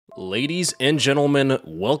Ladies and gentlemen,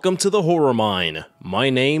 welcome to the Horror Mine.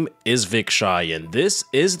 My name is Vikshai and this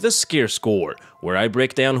is the Scare Score, where I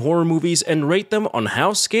break down horror movies and rate them on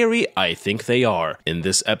how scary I think they are. In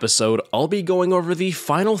this episode, I'll be going over the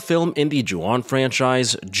final film in the Ju-On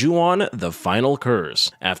franchise, Ju-On: The Final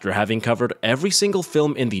Curse. After having covered every single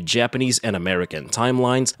film in the Japanese and American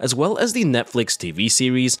timelines, as well as the Netflix TV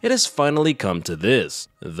series, it has finally come to this.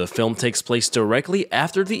 The film takes place directly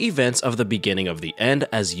after the events of the beginning of the end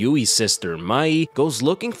as Yui's sister Mai goes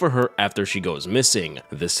looking for her after she goes missing.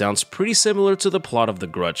 This sounds pretty similar to the plot of The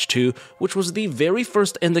Grudge 2, which was the very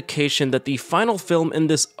first indication that the final film in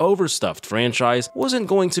this overstuffed franchise wasn't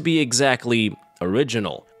going to be exactly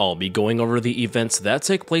original. I'll be going over the events that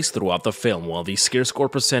take place throughout the film, while the scare score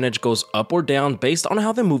percentage goes up or down based on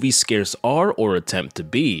how the movie's scares are or attempt to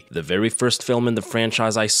be. The very first film in the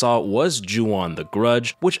franchise I saw was Ju-On: The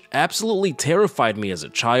Grudge, which absolutely terrified me as a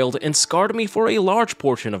child and scarred me for a large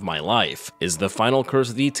portion of my life. Is The Final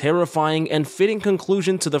Curse the terrifying and fitting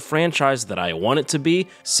conclusion to the franchise that I want it to be?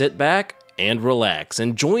 Sit back and relax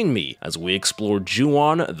and join me as we explore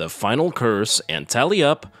Ju-On: The Final Curse and tally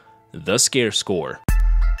up the scare score.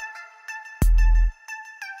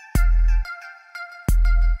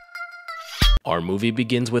 Our movie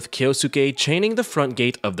begins with Kyosuke chaining the front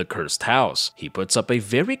gate of the cursed house. He puts up a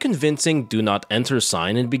very convincing "do not enter"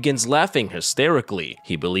 sign and begins laughing hysterically.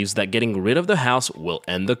 He believes that getting rid of the house will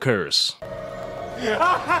end the curse.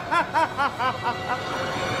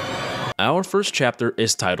 Our first chapter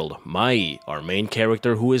is titled Mai, our main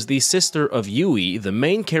character, who is the sister of Yui, the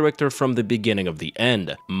main character from the beginning of the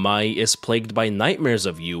end. Mai is plagued by nightmares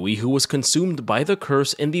of Yui, who was consumed by the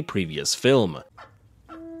curse in the previous film.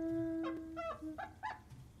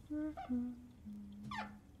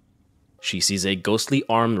 She sees a ghostly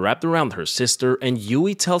arm wrapped around her sister, and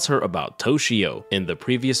Yui tells her about Toshio. In the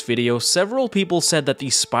previous video, several people said that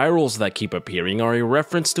the spirals that keep appearing are a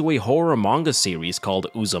reference to a horror manga series called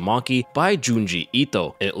Uzumaki by Junji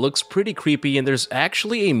Ito. It looks pretty creepy, and there's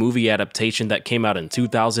actually a movie adaptation that came out in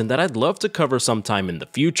 2000 that I'd love to cover sometime in the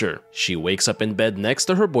future. She wakes up in bed next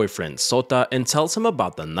to her boyfriend Sota and tells him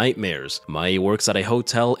about the nightmares. Mai works at a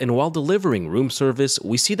hotel, and while delivering room service,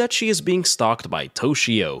 we see that she is being stalked by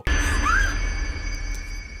Toshio.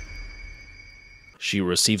 She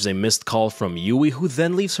receives a missed call from Yui, who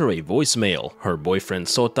then leaves her a voicemail. Her boyfriend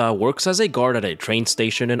Sota works as a guard at a train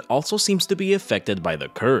station and also seems to be affected by the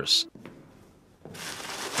curse.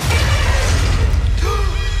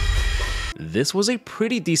 This was a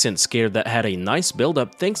pretty decent scare that had a nice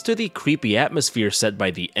build-up thanks to the creepy atmosphere set by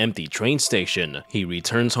the empty train station. He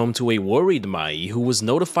returns home to a worried Mai, who was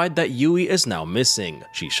notified that Yui is now missing.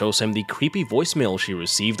 She shows him the creepy voicemail she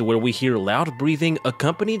received, where we hear loud breathing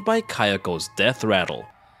accompanied by Kayako's death rattle.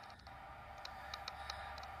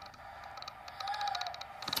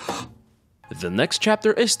 The next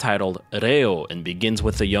chapter is titled Reo and begins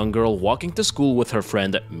with a young girl walking to school with her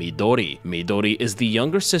friend Midori. Midori is the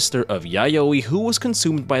younger sister of Yayoi, who was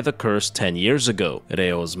consumed by the curse 10 years ago.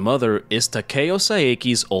 Reo's mother is Takeo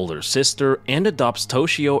Saeki's older sister and adopts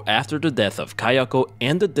Toshio after the death of Kayako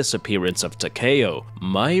and the disappearance of Takeo.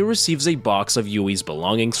 Mai receives a box of Yui's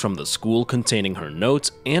belongings from the school containing her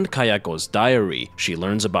notes and Kayako's diary. She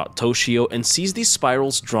learns about Toshio and sees these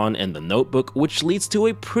spirals drawn in the notebook, which leads to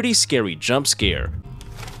a pretty scary jump scare.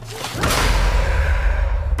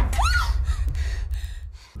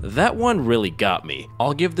 That one really got me.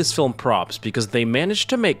 I'll give this film props because they managed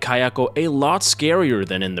to make Kayako a lot scarier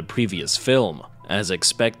than in the previous film. As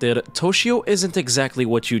expected, Toshio isn't exactly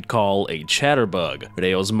what you'd call a chatterbug.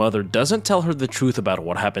 Reo's mother doesn't tell her the truth about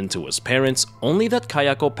what happened to his parents, only that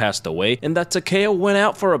Kayako passed away and that Takeo went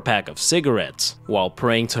out for a pack of cigarettes. While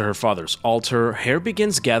praying to her father's altar, hair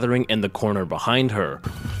begins gathering in the corner behind her.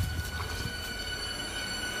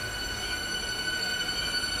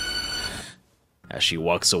 As she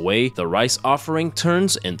walks away, the rice offering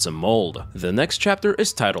turns into mold. The next chapter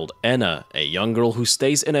is titled Enna, a young girl who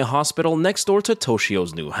stays in a hospital next door to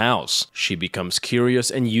Toshio's new house. She becomes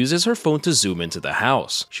curious and uses her phone to zoom into the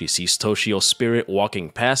house. She sees Toshio's spirit walking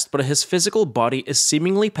past, but his physical body is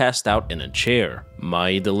seemingly passed out in a chair.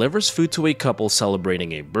 Mai delivers food to a couple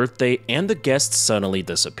celebrating a birthday, and the guests suddenly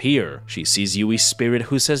disappear. She sees Yui's spirit,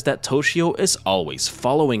 who says that Toshio is always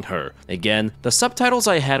following her. Again, the subtitles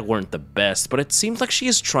I had weren't the best, but it seems like she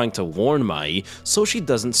is trying to warn Mai so she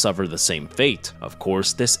doesn't suffer the same fate. Of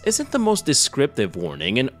course, this isn't the most descriptive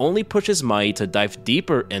warning and only pushes Mai to dive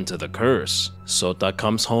deeper into the curse. Sota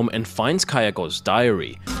comes home and finds Kayako's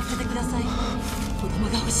diary.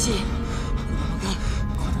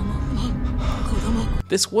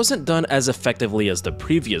 This wasn't done as effectively as the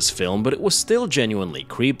previous film, but it was still genuinely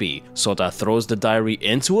creepy. Sota throws the diary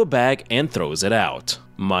into a bag and throws it out.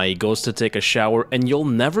 Mai goes to take a shower, and you'll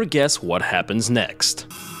never guess what happens next.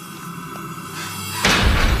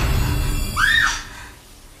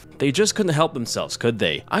 They just couldn't help themselves, could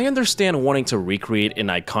they? I understand wanting to recreate an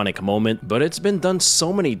iconic moment, but it's been done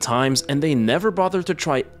so many times and they never bothered to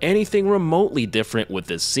try anything remotely different with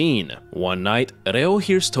this scene. One night, Reo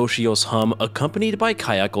hears Toshio's hum accompanied by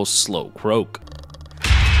Kayako's slow croak.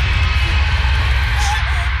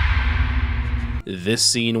 This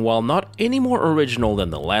scene, while not any more original than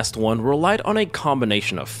the last one, relied on a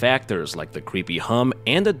combination of factors like the creepy hum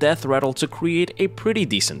and a death rattle to create a pretty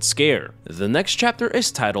decent scare. The next chapter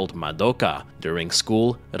is titled Madoka. During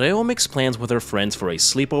school, Reo makes plans with her friends for a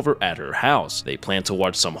sleepover at her house. They plan to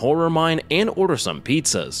watch some Horror Mine and order some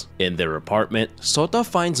pizzas. In their apartment, Sota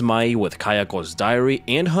finds Mai with Kayako's diary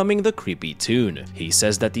and humming the creepy tune. He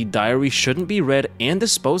says that the diary shouldn't be read and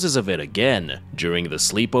disposes of it again. During the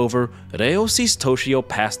sleepover, Reo sees Toshio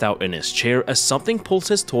passed out in his chair as something pulls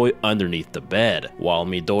his toy underneath the bed. While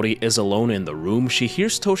Midori is alone in the room, she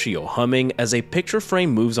hears Toshio humming as a picture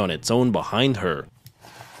frame moves on its own behind her.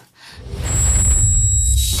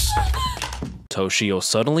 Toshio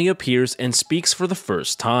suddenly appears and speaks for the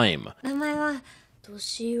first time.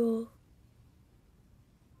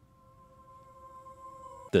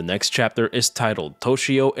 The next chapter is titled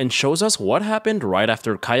Toshio and shows us what happened right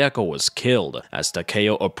after Kayako was killed. As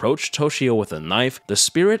Takeo approached Toshio with a knife, the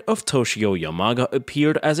spirit of Toshio Yamaga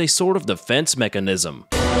appeared as a sort of defense mechanism.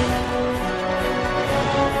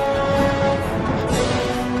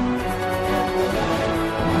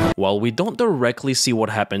 While we don't directly see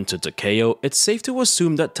what happened to Takeo, it's safe to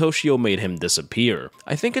assume that Toshio made him disappear.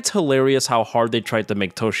 I think it's hilarious how hard they tried to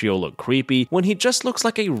make Toshio look creepy when he just looks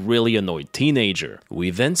like a really annoyed teenager.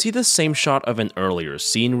 We then see the same shot of an earlier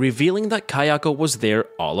scene revealing that Kayako was there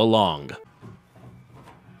all along.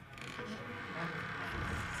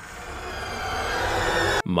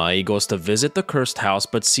 Mai goes to visit the cursed house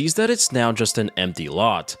but sees that it's now just an empty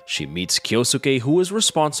lot. She meets Kyosuke, who is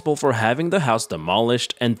responsible for having the house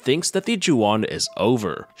demolished, and thinks that the Ju-on is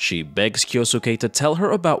over. She begs Kyosuke to tell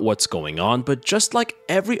her about what's going on, but just like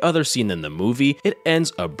every other scene in the movie, it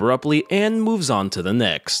ends abruptly and moves on to the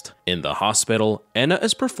next. In the hospital, Ena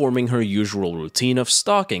is performing her usual routine of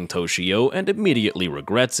stalking Toshio and immediately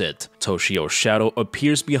regrets it. Toshio's shadow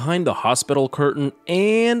appears behind the hospital curtain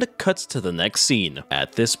and cuts to the next scene.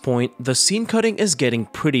 At this point, the scene cutting is getting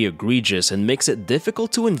pretty egregious and makes it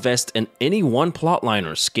difficult to invest in any one plotline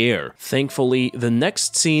or scare. Thankfully, the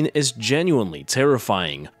next scene is genuinely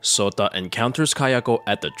terrifying. Sota encounters Kayako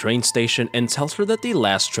at the train station and tells her that the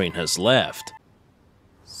last train has left.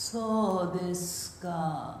 So desu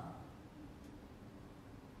ka.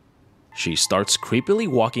 She starts creepily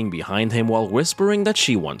walking behind him while whispering that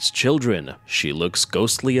she wants children. She looks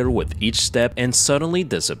ghostlier with each step and suddenly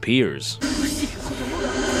disappears.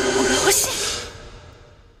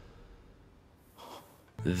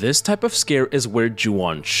 This type of scare is where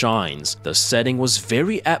Ju-on shines. The setting was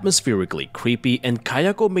very atmospherically creepy and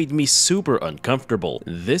Kayako made me super uncomfortable.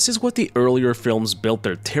 This is what the earlier films built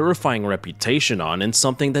their terrifying reputation on and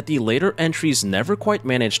something that the later entries never quite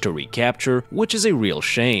managed to recapture, which is a real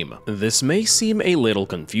shame. This may seem a little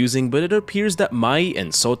confusing, but it appears that Mai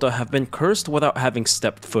and Sota have been cursed without having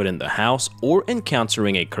stepped foot in the house or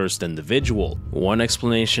encountering a cursed individual. One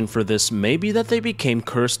explanation for this may be that they became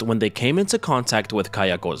cursed when they came into contact with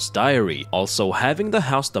Kayako's diary. Also, having the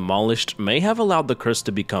house demolished may have allowed the curse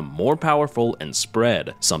to become more powerful and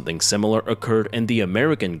spread. Something similar occurred in the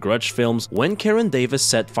American Grudge films when Karen Davis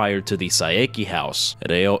set fire to the Saeki house.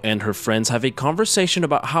 Reo and her friends have a conversation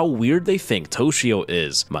about how weird they think Toshio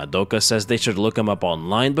is. Madoka says they should look him up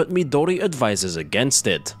online, but Midori advises against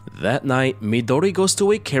it. That night, Midori goes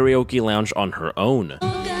to a karaoke lounge on her own.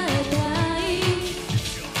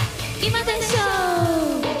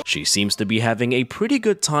 She seems to be having a pretty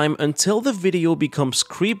good time until the video becomes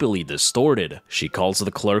creepily distorted. She calls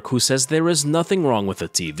the clerk, who says there is nothing wrong with the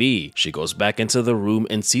TV. She goes back into the room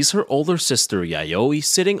and sees her older sister Yayoi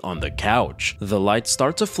sitting on the couch. The lights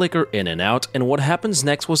start to flicker in and out, and what happens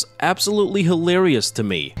next was absolutely hilarious to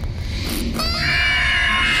me.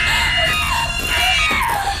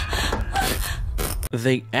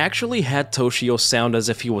 They actually had Toshio sound as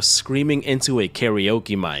if he was screaming into a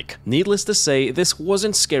karaoke mic. Needless to say, this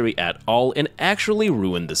wasn't scary at all and actually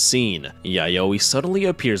ruined the scene. Yayoi suddenly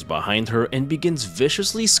appears behind her and begins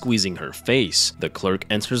viciously squeezing her face. The clerk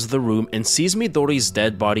enters the room and sees Midori's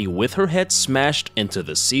dead body with her head smashed into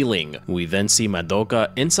the ceiling. We then see Madoka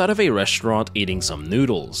inside of a restaurant eating some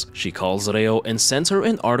noodles. She calls Reo and sends her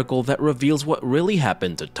an article that reveals what really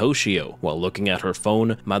happened to Toshio. While looking at her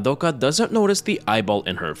phone, Madoka doesn't notice the eyeball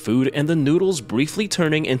in her food and the noodles briefly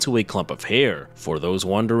turning into a clump of hair. For those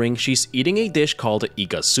wondering, she's eating a dish called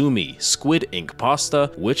ikasumi, squid ink pasta,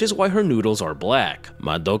 which is why her noodles are black.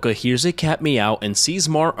 Madoka hears a cat meow and sees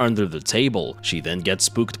Mar under the table. She then gets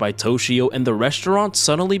spooked by Toshio and the restaurant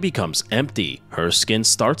suddenly becomes empty. Her skin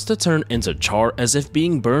starts to turn into char as if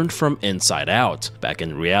being burned from inside out. Back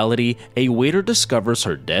in reality, a waiter discovers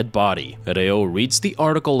her dead body. Reo reads the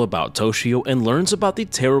article about Toshio and learns about the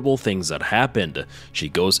terrible things that happened. She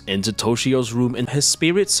goes into Toshio's room and his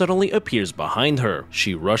spirit suddenly appears behind her.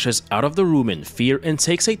 She rushes out of the room in fear and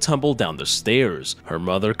takes a tumble down the stairs. Her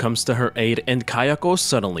mother comes to her aid and Kayako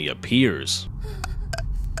suddenly appears.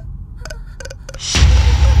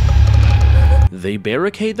 They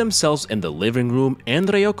barricade themselves in the living room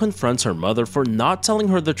and Reo confronts her mother for not telling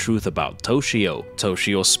her the truth about Toshio.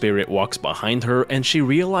 Toshio's spirit walks behind her and she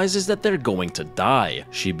realizes that they're going to die.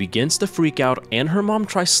 She begins to freak out and her mom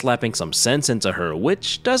tries slapping some sense into her,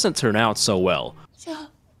 which doesn't turn out so well.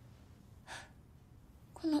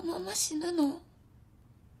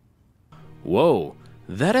 Whoa.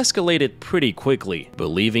 That escalated pretty quickly.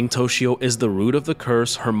 Believing Toshio is the root of the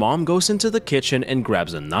curse, her mom goes into the kitchen and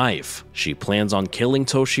grabs a knife. She plans on killing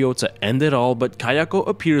Toshio to end it all, but Kayako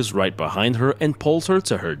appears right behind her and pulls her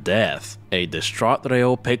to her death. A distraught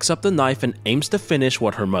Reo picks up the knife and aims to finish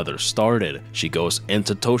what her mother started. She goes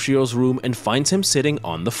into Toshio's room and finds him sitting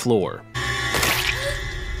on the floor.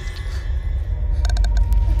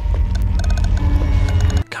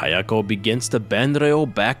 Kayako begins to bend Reo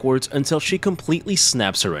backwards until she completely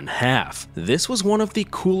snaps her in half. This was one of the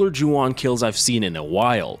cooler Ju-on kills I've seen in a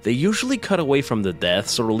while. They usually cut away from the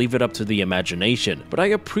deaths or leave it up to the imagination, but I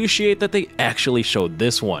appreciate that they actually showed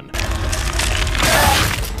this one.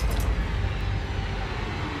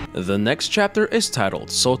 The next chapter is titled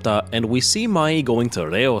Sota, and we see Mai going to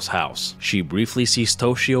Reo's house. She briefly sees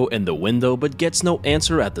Toshio in the window but gets no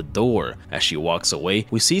answer at the door. As she walks away,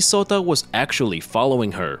 we see Sota was actually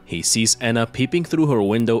following her. He sees Enna peeping through her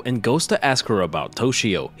window and goes to ask her about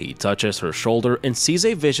Toshio. He touches her shoulder and sees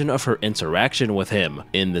a vision of her interaction with him.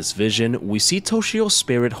 In this vision, we see Toshio's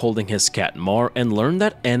spirit holding his cat Mar and learn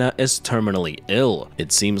that Enna is terminally ill.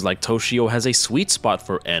 It seems like Toshio has a sweet spot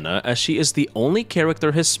for Enna as she is the only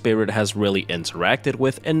character his spirit has really interacted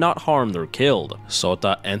with and not harmed or killed.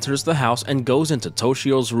 Sota enters the house and goes into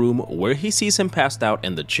Toshio's room where he sees him passed out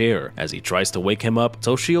in the chair. As he tries to wake him up,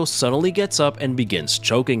 Toshio suddenly gets up and begins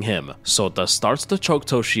choking him. Sota starts to choke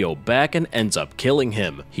Toshio back and ends up killing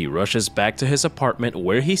him. He rushes back to his apartment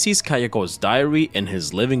where he sees Kayako's diary in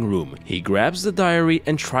his living room. He grabs the diary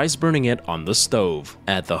and tries burning it on the stove.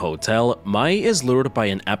 At the hotel, Mai is lured by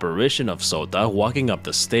an apparition of Sota walking up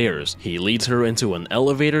the stairs. He leads her into an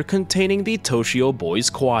elevator containing the Toshio Boys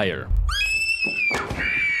Choir.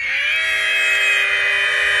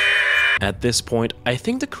 At this point, I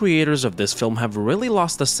think the creators of this film have really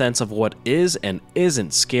lost a sense of what is and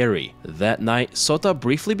isn't scary. That night, Sota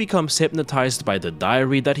briefly becomes hypnotized by the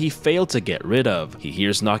diary that he failed to get rid of. He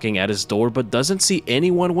hears knocking at his door but doesn't see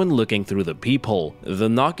anyone when looking through the peephole. The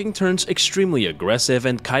knocking turns extremely aggressive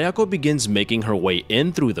and Kayako begins making her way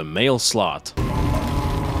in through the mail slot.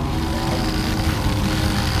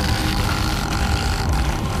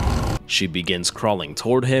 She begins crawling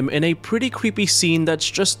toward him in a pretty creepy scene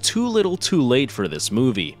that's just too little too late for this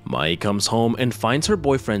movie. Mai comes home and finds her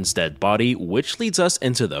boyfriend's dead body, which leads us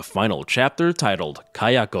into the final chapter titled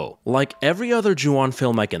Kayako. Like every other Ju-on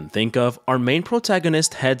film I can think of, our main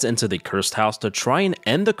protagonist heads into the cursed house to try and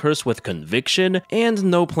end the curse with conviction and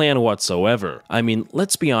no plan whatsoever. I mean,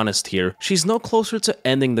 let's be honest here, she's no closer to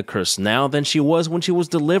ending the curse now than she was when she was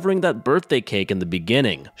delivering that birthday cake in the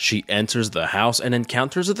beginning. She enters the house and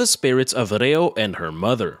encounters the spirits of Reo and her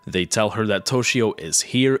mother. They tell her that Toshio is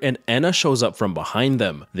here and Enna shows up from behind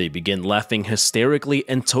them. They begin laughing hysterically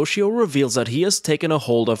and Toshio reveals that he has taken a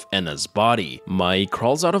hold of Enna's body. Mai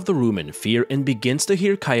crawls out of the room in fear and begins to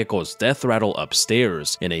hear Kayako's death rattle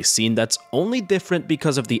upstairs. In a scene that's only different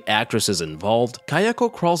because of the actresses involved,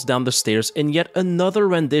 Kayako crawls down the stairs in yet another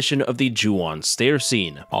rendition of the Ju-on stair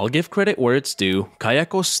scene. I'll give credit where it's due,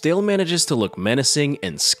 Kayako still manages to look menacing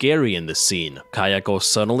and scary in this scene. Kayako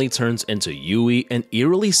suddenly turns turns into Yui and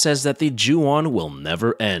eerily says that the Ju-on will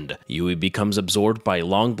never end. Yui becomes absorbed by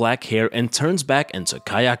long black hair and turns back into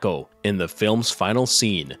Kayako. In the film's final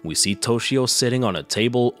scene, we see Toshio sitting on a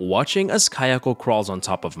table watching as Kayako crawls on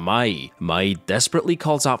top of Mai. Mai desperately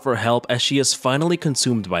calls out for help as she is finally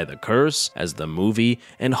consumed by the curse, as the movie,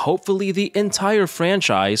 and hopefully the entire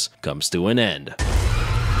franchise, comes to an end.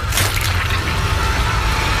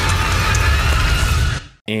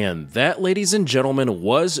 And that, ladies and gentlemen,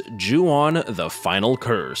 was Ju-on: The Final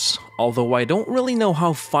Curse. Although I don't really know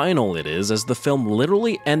how final it is, as the film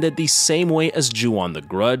literally ended the same way as Ju-on: The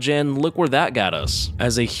Grudge, and look where that got us.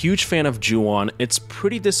 As a huge fan of Ju-on, it's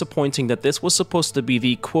pretty disappointing that this was supposed to be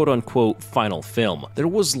the quote-unquote final film. There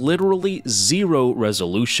was literally zero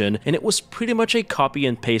resolution, and it was pretty much a copy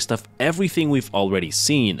and paste of everything we've already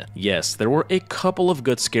seen. Yes, there were a couple of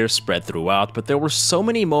good scares spread throughout, but there were so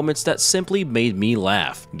many moments that simply made me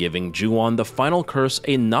laugh, giving Ju-on: The Final Curse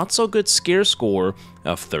a not-so-good scare score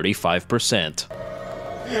of 35%.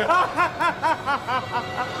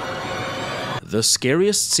 The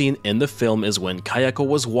scariest scene in the film is when Kayako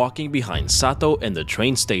was walking behind Sato in the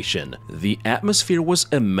train station. The atmosphere was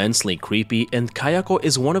immensely creepy, and Kayako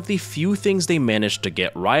is one of the few things they managed to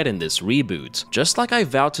get right in this reboot. Just like I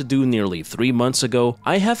vowed to do nearly 3 months ago,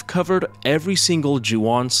 I have covered every single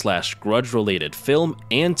Ju-on/Grudge related film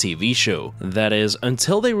and TV show. That is,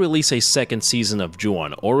 until they release a second season of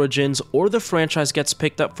Ju-on Origins or the franchise gets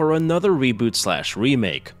picked up for another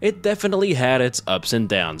reboot/remake. It definitely had its ups and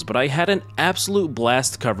downs, but I had an absolute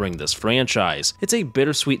blast covering this franchise. It's a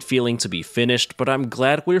bittersweet feeling to be finished, but I'm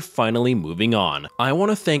glad we're finally moving on. I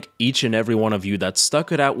want to thank each and every one of you that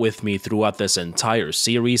stuck it out with me throughout this entire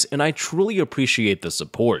series, and I truly appreciate the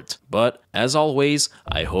support. But as always,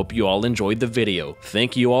 I hope you all enjoyed the video.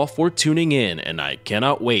 Thank you all for tuning in, and I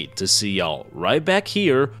cannot wait to see y'all right back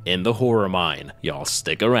here in the Horror Mine. Y'all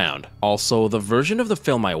stick around. Also, the version of the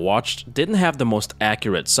film I watched didn't have the most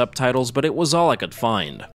accurate subtitles, but it was all I could find.